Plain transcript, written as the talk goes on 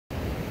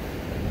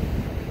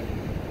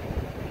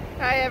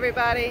Hi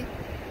everybody.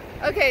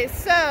 Okay,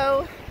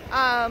 so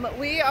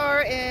we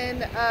are in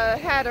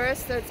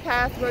Hatteras, that's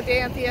past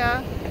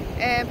Rodanthia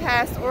and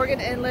past Oregon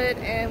Inlet,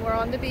 and we're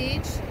on the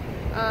beach.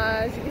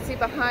 As you can see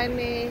behind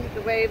me,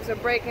 the waves are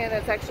breaking.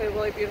 It's actually a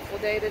really beautiful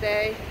day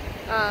today.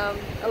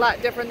 A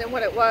lot different than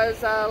what it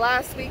was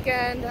last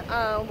weekend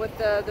with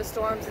the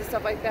storms and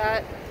stuff like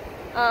that.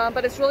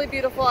 But it's really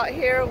beautiful out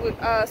here.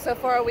 So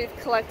far we've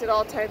collected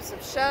all types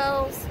of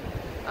shells.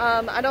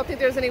 I don't think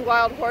there's any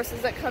wild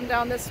horses that come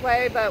down this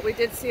way, but we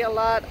did see a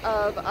lot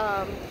of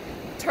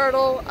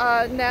turtle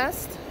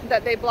nest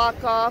that they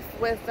block off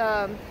with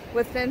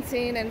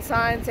fencing and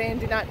signs saying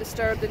do not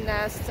disturb the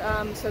nest,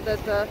 so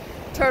that the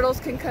turtles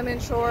can come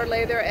inshore,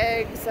 lay their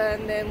eggs,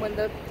 and then when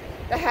the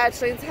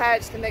hatchlings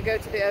hatch, then they go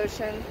to the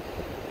ocean.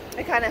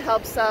 It kind of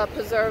helps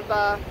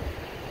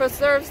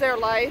preserves their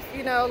life,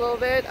 you know, a little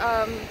bit,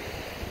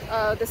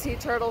 the sea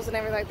turtles and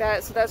everything like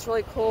that, so that's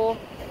really cool.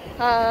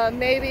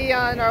 Maybe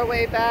on our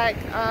way back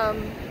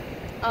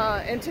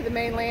into the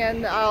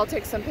mainland, I'll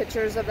take some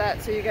pictures of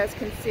that so you guys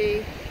can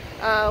see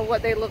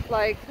what they look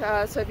like.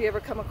 So if you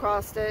ever come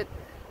across it,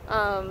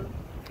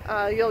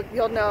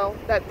 you'll know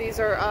that these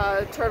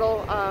are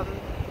turtle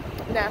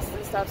nests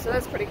and stuff. So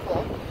that's pretty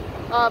cool.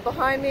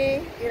 Behind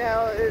me, you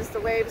know, is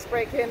the waves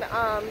breaking.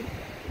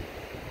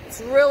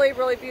 It's really,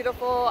 really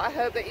beautiful. I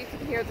hope that you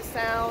can hear the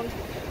sound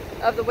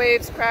of the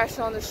waves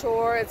crashing on the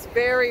shore. It's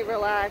very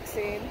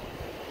relaxing.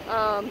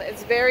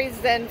 It's very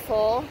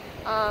zenful.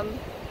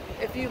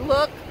 If you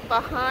look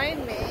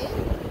behind me,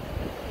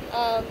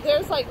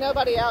 there's like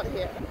nobody out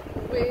here.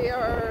 We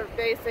are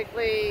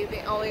basically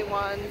the only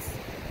ones.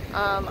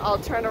 I'll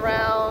turn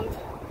around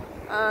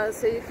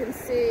so you can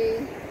see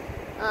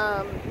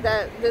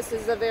that this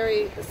is a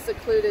very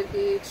secluded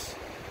beach.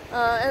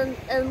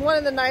 And one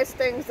of the nice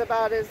things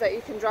about it is that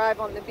you can drive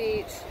on the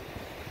beach.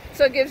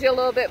 So it gives you a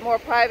little bit more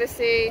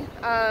privacy.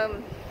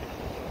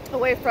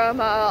 Away from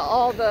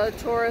all the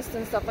tourists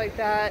and stuff like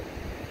that.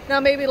 Now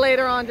maybe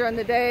later on during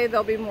the day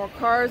there'll be more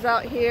cars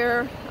out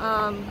here.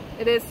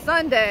 It is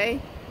Sunday,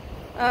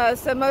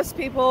 so most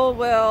people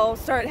will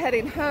start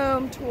heading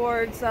home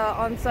towards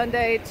on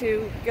Sunday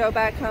to go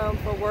back home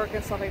for work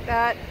and stuff like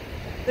that.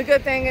 The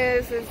good thing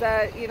is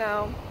that, you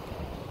know,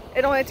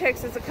 it only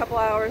takes us a couple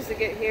hours to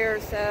get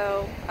here,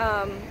 so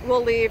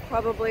we'll leave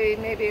probably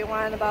maybe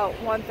around about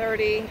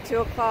 1:30, 2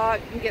 o'clock,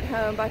 and get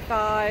home by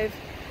 5.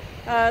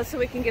 So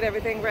we can get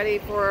everything ready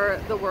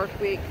for the work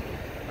week.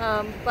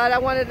 But I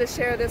wanted to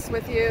share this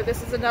with you.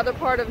 This is another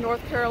part of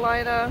North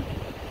Carolina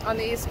on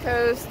the East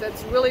Coast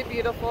that's really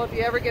beautiful. If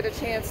you ever get a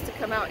chance to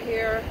come out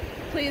here,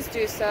 please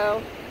do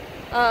so.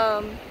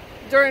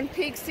 During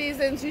peak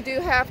seasons, you do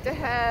have to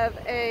have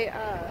a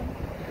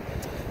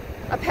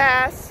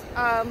pass,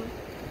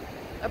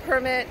 a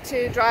permit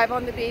to drive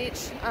on the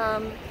beach.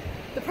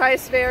 The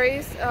price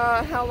varies,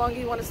 how long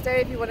you want to stay,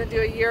 if you want to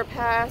do a year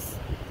pass,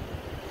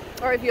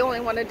 or if you only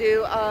want to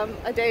do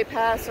a day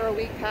pass or a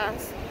week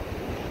pass.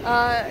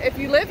 If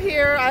you live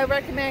here, I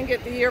recommend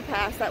get the year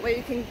pass. That way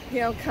you can,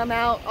 you know, come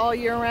out all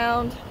year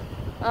round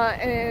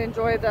and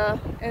enjoy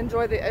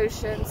the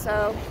ocean.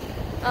 So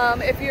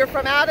if you're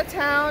from out of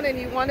town and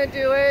you want to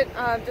do it,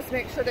 just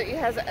make sure that you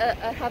have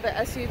an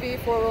SUV,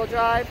 4-wheel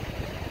drive,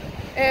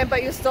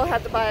 but you still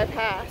have to buy a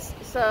pass.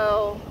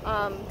 So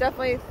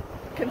definitely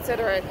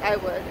consider it. I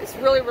would. It's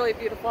really, really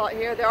beautiful out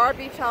here. There are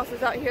beach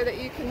houses out here that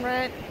you can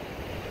rent.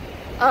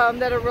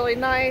 That are really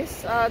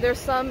nice. There's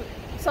some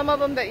of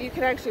them that you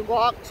can actually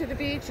walk to the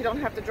beach. You don't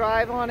have to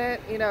drive on it,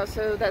 you know,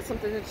 so that's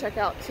something to check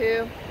out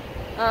too.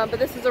 But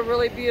this is a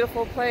really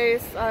beautiful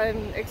place.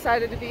 I'm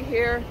excited to be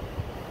here.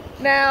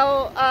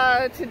 Now,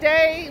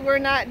 today we're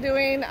not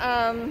doing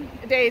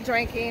day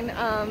drinking.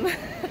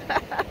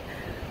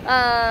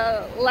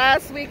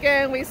 Last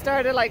weekend we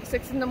started like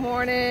 6 in the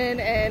morning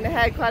and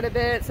had quite a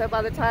bit. So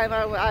by the time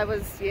I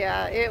was,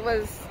 yeah, it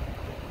was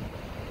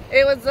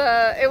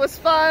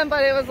fun,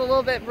 but it was a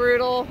little bit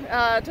brutal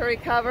to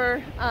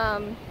recover.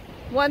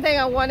 One thing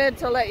I wanted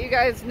to let you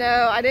guys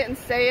know, I didn't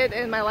say it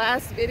in my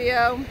last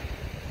video.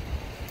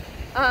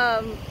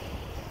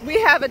 We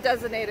have a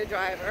designated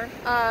driver.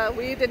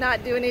 We did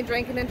not do any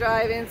drinking and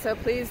driving, so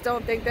please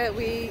don't think that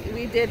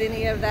we did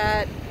any of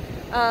that.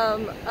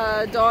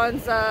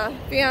 Dawn's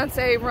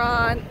fiance,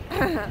 Ron,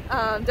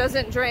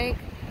 doesn't drink,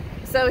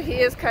 so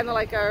he is kind of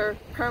like our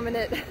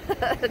permanent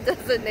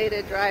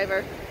designated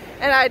driver.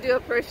 And I do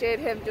appreciate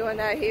him doing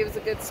that. He was a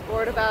good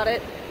sport about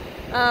it.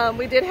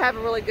 We did have a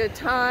really good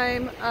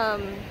time.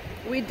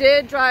 We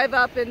did drive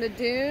up in the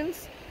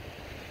dunes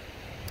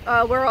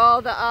where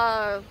all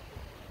the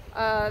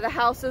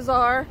houses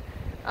are.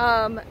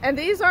 And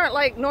these aren't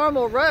like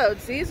normal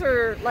roads. These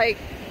are like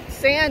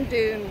sand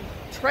dune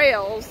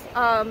trails.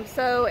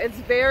 So it's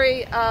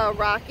very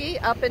rocky,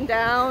 up and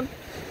down.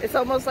 It's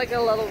almost like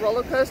a little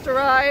roller coaster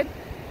ride.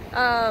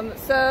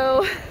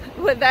 So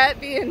with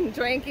that being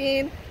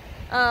drinking,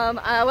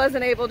 I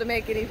wasn't able to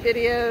make any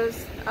videos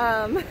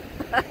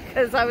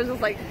because I was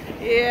just like,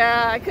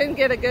 yeah, I couldn't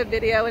get a good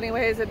video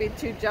anyways. It'd be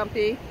too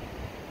jumpy,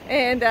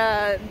 and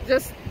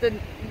just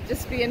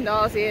just being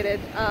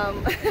nauseated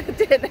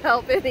didn't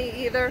help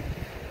any either.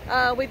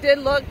 We did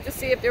look to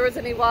see if there was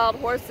any wild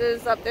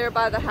horses up there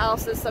by the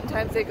houses.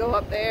 Sometimes they go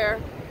up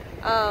there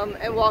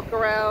and walk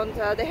around.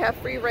 They have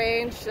free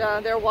range.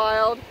 They're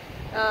wild.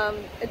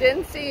 I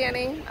didn't see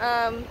any,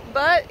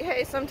 but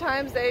hey,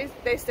 sometimes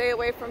they stay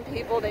away from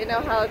people. They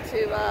know how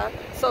to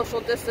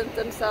social distance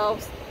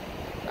themselves.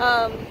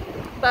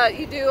 But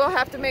you do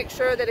have to make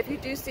sure that if you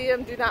do see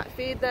them, do not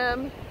feed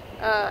them.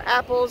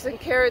 Apples and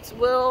carrots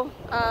will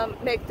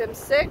make them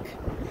sick.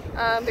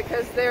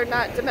 Because they're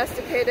not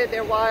domesticated,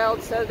 they're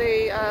wild, so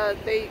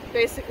they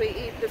basically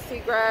eat the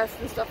seagrass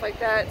and stuff like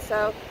that.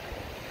 So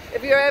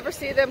if you ever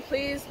see them,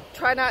 please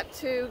try not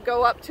to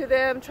go up to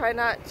them, try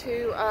not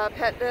to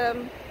pet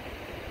them.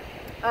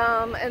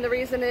 And the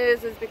reason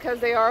is because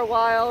they are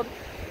wild.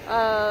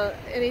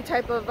 Any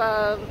type of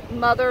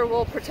mother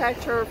will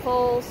protect her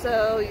foal,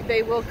 so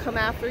they will come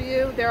after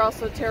you. They're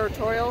also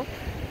territorial,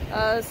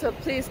 so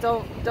please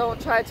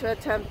don't try to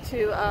attempt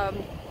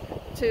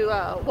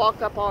to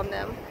walk up on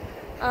them.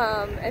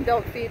 And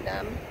don't feed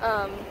them.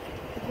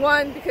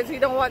 One, because you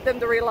don't want them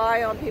to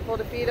rely on people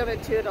to feed them,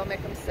 and two, it'll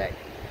make them sick.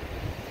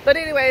 But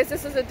anyways,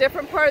 this is a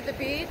different part of the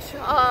beach,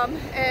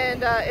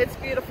 and it's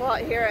beautiful out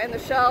here. And the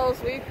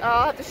shells,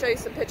 I'll have to show you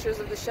some pictures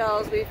of the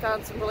shells. We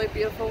found some really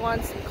beautiful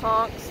ones, some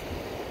conchs,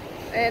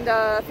 and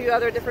a few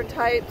other different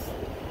types.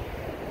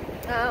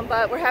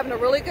 But we're having a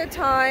really good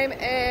time,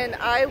 and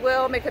I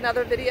will make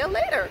another video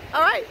later.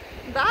 All right,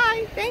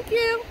 bye, thank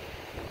you.